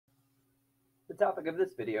The topic of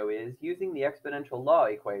this video is using the exponential law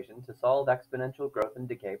equation to solve exponential growth and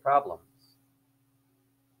decay problems.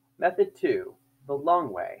 Method 2, the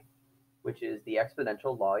long way, which is the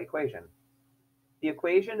exponential law equation. The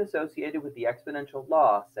equation associated with the exponential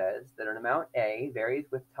law says that an amount a varies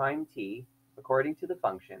with time t according to the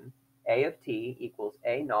function a of t equals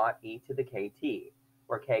a naught e to the kt,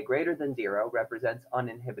 where k greater than 0 represents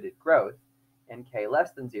uninhibited growth and k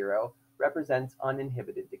less than 0 represents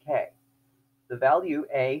uninhibited decay. The value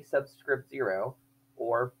a subscript 0,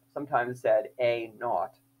 or sometimes said a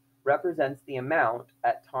naught, represents the amount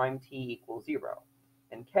at time t equals 0,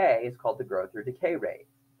 and k is called the growth or decay rate.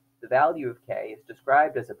 The value of k is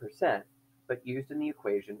described as a percent, but used in the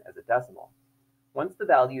equation as a decimal. Once the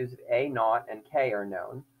values of a naught and k are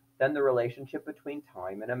known, then the relationship between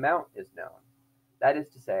time and amount is known. That is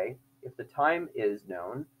to say, if the time is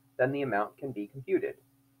known, then the amount can be computed,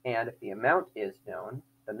 and if the amount is known,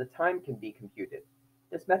 then the time can be computed.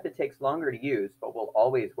 This method takes longer to use, but will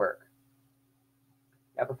always work.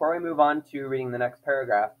 Now, before I move on to reading the next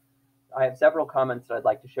paragraph, I have several comments that I'd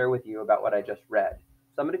like to share with you about what I just read.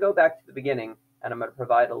 So I'm going to go back to the beginning, and I'm going to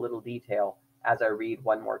provide a little detail as I read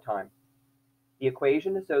one more time. The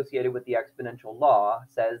equation associated with the exponential law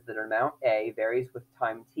says that an amount a varies with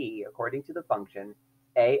time t according to the function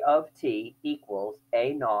a of t equals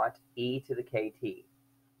a naught e to the kt,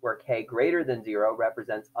 where k greater than 0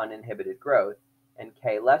 represents uninhibited growth, and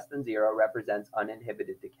k less than 0 represents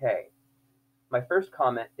uninhibited decay. My first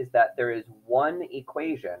comment is that there is one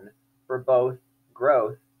equation for both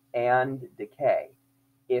growth and decay.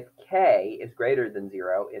 If k is greater than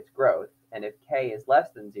 0, it's growth, and if k is less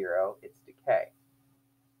than 0, it's decay.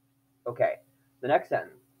 Okay, the next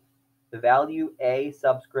sentence. The value a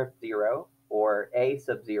subscript 0, or a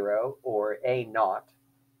sub 0, or a naught,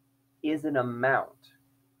 is an amount.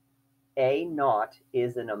 A naught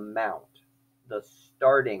is an amount, the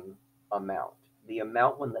starting amount, the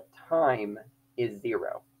amount when the time is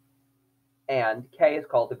 0. And k is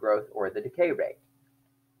called the growth or the decay rate.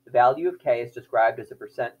 The value of k is described as a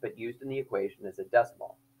percent, but used in the equation as a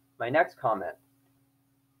decimal. My next comment,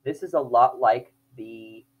 this is a lot like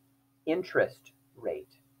the interest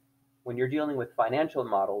rate. When you're dealing with financial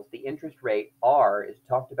models, the interest rate R is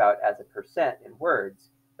talked about as a percent in words,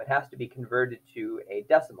 but has to be converted to a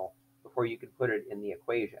decimal before you can put it in the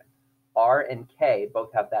equation. R and k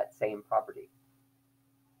both have that same property.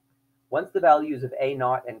 Once the values of a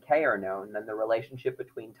naught and k are known, then the relationship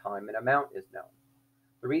between time and amount is known.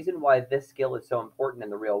 The reason why this skill is so important in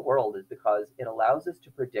the real world is because it allows us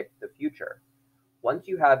to predict the future. Once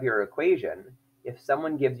you have your equation, if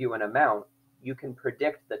someone gives you an amount, you can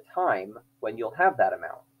predict the time when you'll have that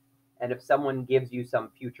amount. And if someone gives you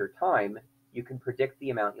some future time, you can predict the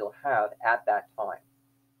amount you'll have at that time.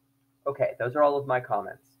 Okay, those are all of my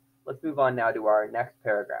comments. Let's move on now to our next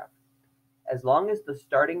paragraph. As long as the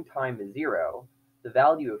starting time is 0, the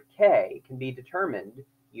value of k can be determined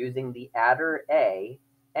using the adder a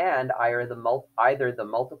and either the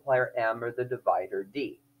multiplier m or the divider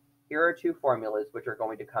d. Here are two formulas which are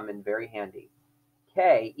going to come in very handy.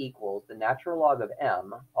 K equals the natural log of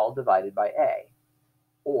m, all divided by a.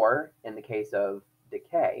 Or, in the case of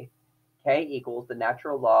decay, k equals the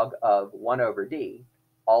natural log of 1 over d,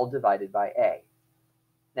 all divided by a.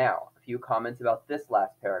 Now, a few comments about this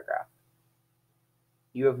last paragraph.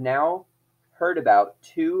 You have now heard about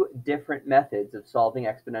two different methods of solving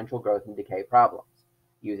exponential growth and decay problems,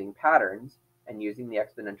 using patterns and using the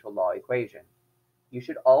exponential law equation. You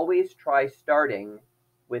should always try starting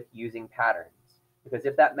with using patterns, because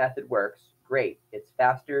if that method works, great, it's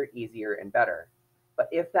faster, easier, and better. But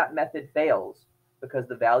if that method fails because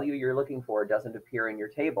the value you're looking for doesn't appear in your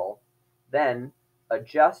table, then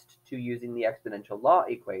adjust to using the exponential law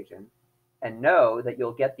equation and know that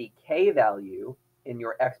you'll get the k value in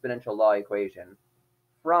your exponential law equation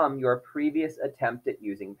from your previous attempt at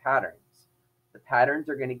using patterns. The patterns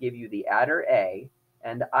are going to give you the adder a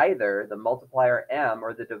and either the multiplier m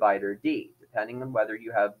or the divider d, depending on whether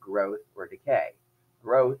you have growth or decay.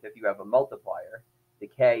 Growth if you have a multiplier,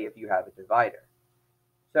 decay if you have a divider.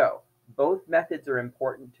 So both methods are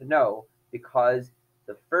important to know because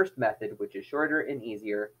the first method, which is shorter and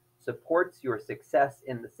easier, supports your success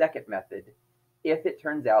in the second method if it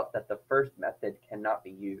turns out that the first method cannot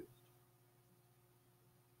be used.